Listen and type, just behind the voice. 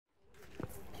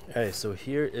Alright, so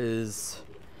here it is.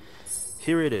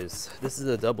 This is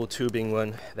a double tubing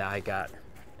one that I got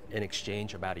in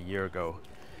exchange about a year ago.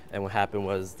 And what happened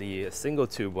was the single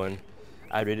tube one,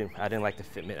 I didn't like the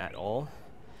fitment at all.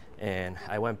 And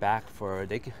I went back for,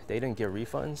 they didn't get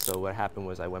refunds, so what happened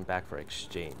was I went back for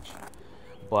exchange.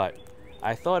 But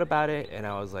I thought about it and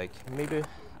I was like, maybe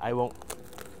I won't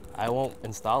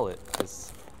install it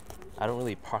because I don't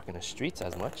really park in the streets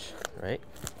as much, right?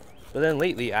 But then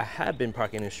lately I have been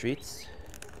parking in the streets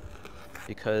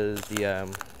because the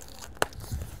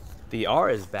R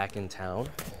is back in town.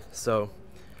 So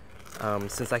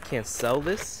since I can't sell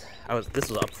this, this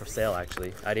was up for sale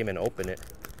actually. I didn't even open it.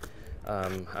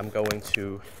 I'm going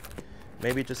to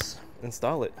maybe just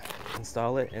install it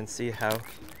and see how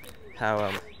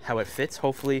it fits.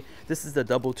 Hopefully, this is the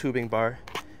double tubing bar,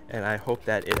 and I hope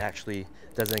that it actually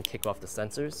doesn't kick off the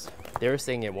sensors. They were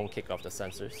saying it won't kick off the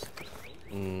sensors,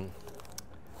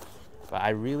 but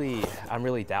I'm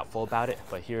really doubtful about it.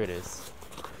 But here it is,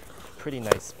 pretty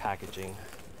nice packaging.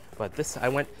 But this, I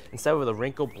went, instead of the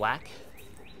wrinkle black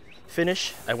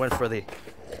finish, I went for the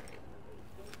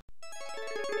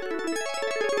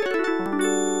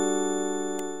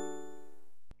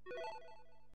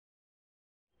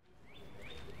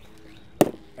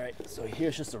so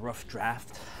here's just a rough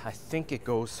draft. I think it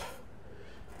goes,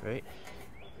 right?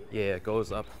 Yeah, it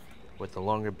goes up with the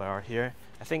longer bar here.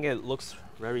 I think it looks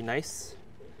very nice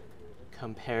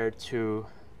compared to,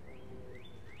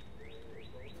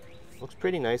 looks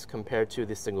pretty nice compared to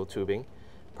the single tubing.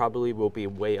 Probably will be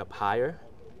way up higher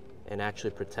and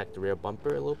actually protect the rear bumper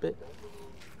a little bit.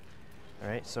 All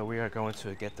right, so we are going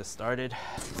to get this started.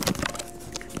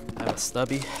 I have a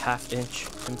stubby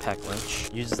 1/2-inch impact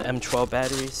wrench. Uses M12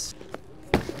 batteries.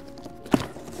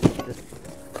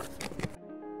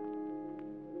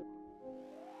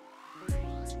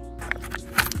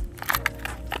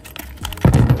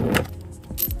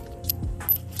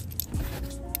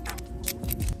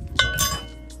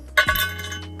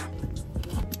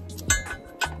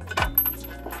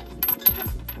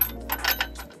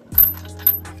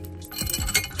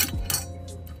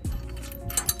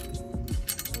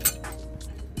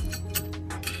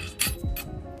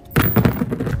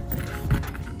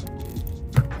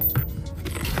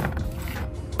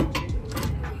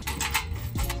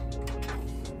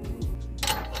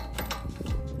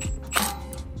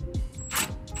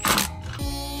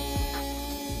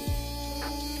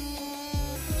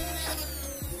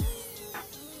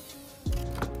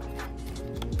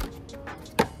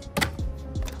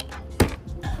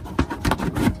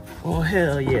 Oh,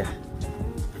 hell yeah.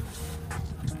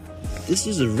 This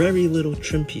is a very little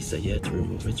trim piece that you have to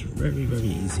remove. It's very, very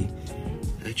easy.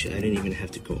 Actually, I didn't even have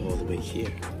to go all the way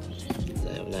here.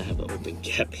 I have an open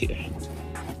gap here.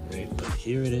 Right, but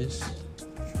here it is.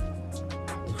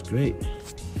 Looks great.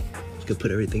 Just gonna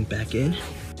put everything back in.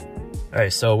 All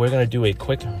right, so we're gonna do a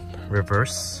quick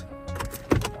reverse.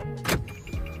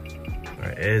 All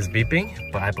right, it is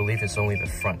beeping, but I believe it's only the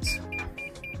front.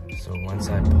 So once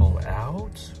I pull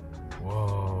out,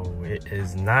 whoa, it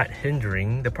is not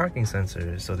hindering the parking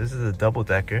sensors. So this is a double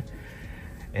decker.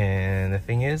 And the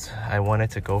thing is, I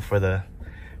wanted to go for the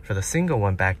single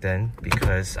one back then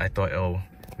because I thought it'll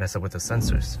mess up with the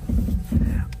sensors.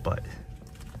 But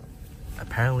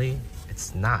apparently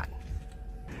it's not.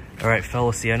 All right,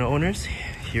 fellow Sienna owners,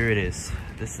 here it is.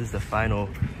 This is the final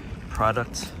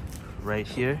product right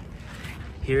here.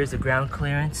 Here's the ground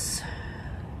clearance.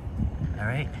 All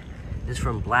right. This is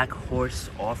from Black Horse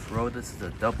Off-Road. This is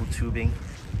a double tubing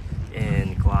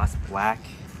in gloss black.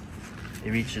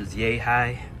 It reaches yay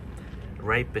high,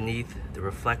 right beneath the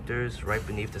reflectors, right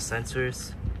beneath the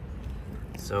sensors.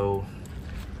 So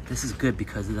this is good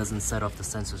because it doesn't set off the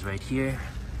sensors right here.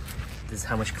 This is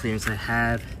how much clearance I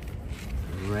have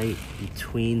right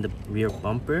between the rear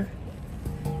bumper.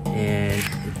 And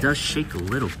it does shake a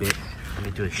little bit. Let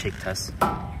me do a shake test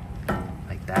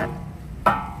like that.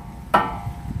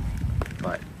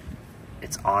 But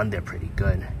it's on there pretty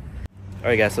good. All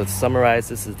right guys, so to summarize,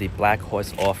 this is the Black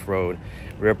Horse Off-Road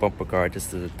rear bumper guard.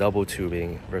 This is a double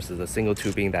tubing versus a single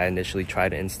tubing that I initially tried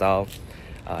to install.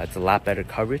 It's a lot better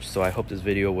coverage, so I hope this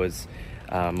video was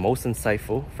most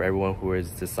insightful for everyone who is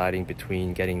deciding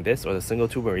between getting this or the single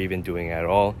tube or even doing it at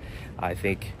all. I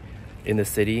think in the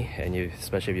city, and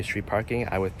especially if you're street parking,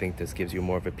 I would think this gives you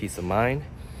more of a peace of mind.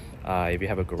 If you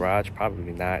have a garage,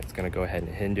 probably not. It's going to go ahead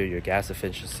and hinder your gas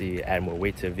efficiency, add more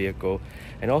weight to the vehicle,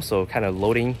 and also kind of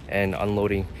loading and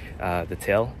unloading the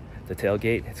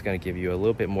tailgate. It's going to give you a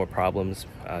little bit more problems,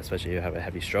 especially if you have a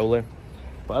heavy stroller.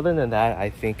 But other than that, I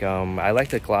think I like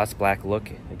the gloss black look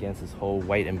against this whole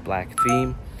white and black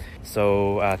theme.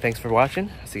 So thanks for watching.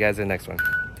 See you guys in the next one.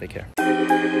 Take care.